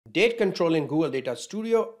Date control in Google Data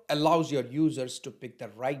Studio allows your users to pick the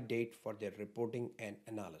right date for their reporting and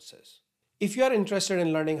analysis. If you are interested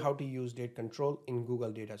in learning how to use date control in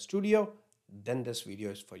Google Data Studio, then this video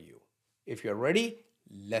is for you. If you're ready,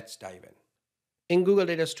 let's dive in. In Google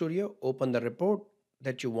Data Studio, open the report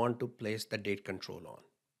that you want to place the date control on.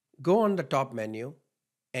 Go on the top menu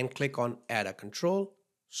and click on Add a Control,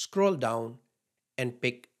 scroll down and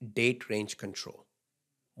pick Date Range Control.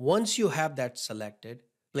 Once you have that selected,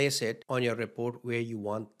 place it on your report where you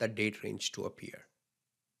want the date range to appear.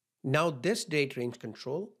 Now this date range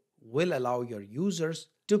control will allow your users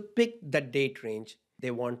to pick the date range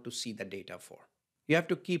they want to see the data for. You have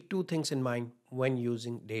to keep two things in mind when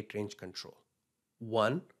using date range control.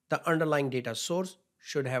 One, the underlying data source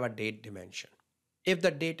should have a date dimension. If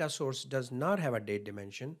the data source does not have a date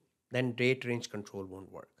dimension, then date range control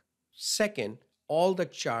won't work. Second, all the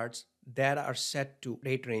charts that are set to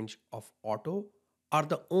date range of auto are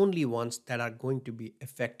the only ones that are going to be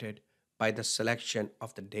affected by the selection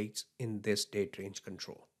of the dates in this date range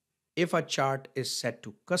control. If a chart is set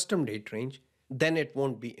to custom date range, then it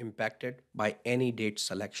won't be impacted by any date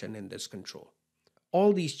selection in this control.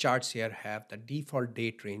 All these charts here have the default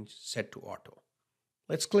date range set to auto.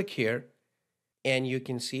 Let's click here and you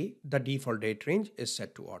can see the default date range is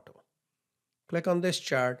set to auto. Click on this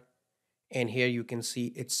chart and here you can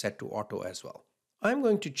see it's set to auto as well. I'm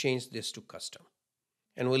going to change this to custom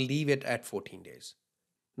and we'll leave it at 14 days.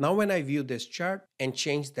 Now when I view this chart and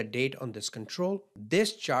change the date on this control,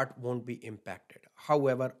 this chart won't be impacted.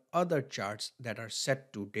 However, other charts that are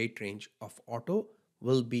set to date range of auto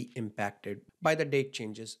will be impacted by the date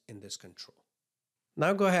changes in this control.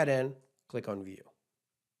 Now go ahead and click on view.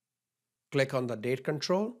 Click on the date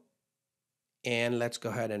control and let's go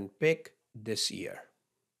ahead and pick this year.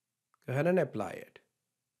 Go ahead and apply it.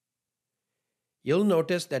 You'll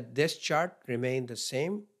notice that this chart remained the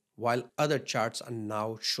same while other charts are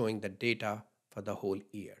now showing the data for the whole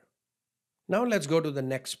year. Now let's go to the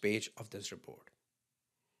next page of this report.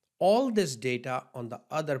 All this data on the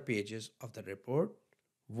other pages of the report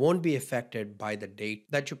won't be affected by the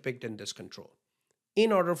date that you picked in this control.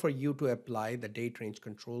 In order for you to apply the date range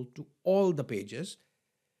control to all the pages,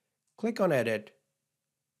 click on Edit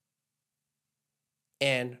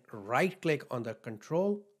and right-click on the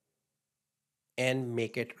control and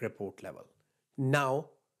make it report level. Now,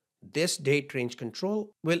 this date range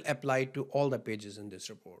control will apply to all the pages in this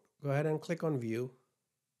report. Go ahead and click on View.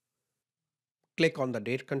 Click on the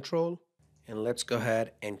date control and let's go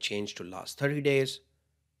ahead and change to last 30 days.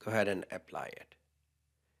 Go ahead and apply it.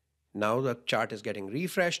 Now the chart is getting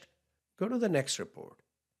refreshed. Go to the next report.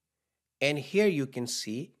 And here you can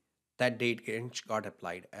see that date range got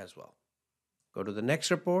applied as well. Go to the next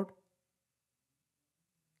report.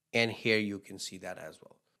 And here you can see that as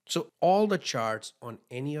well. So all the charts on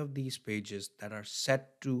any of these pages that are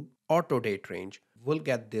set to auto date range will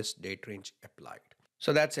get this date range applied.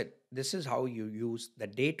 So that's it. This is how you use the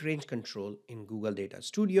date range control in Google Data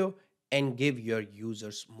Studio and give your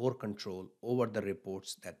users more control over the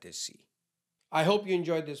reports that they see. I hope you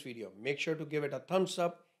enjoyed this video. Make sure to give it a thumbs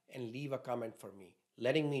up and leave a comment for me,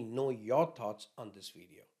 letting me know your thoughts on this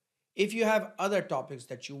video. If you have other topics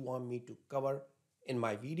that you want me to cover in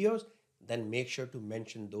my videos, then make sure to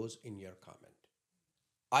mention those in your comment.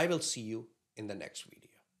 I will see you in the next video.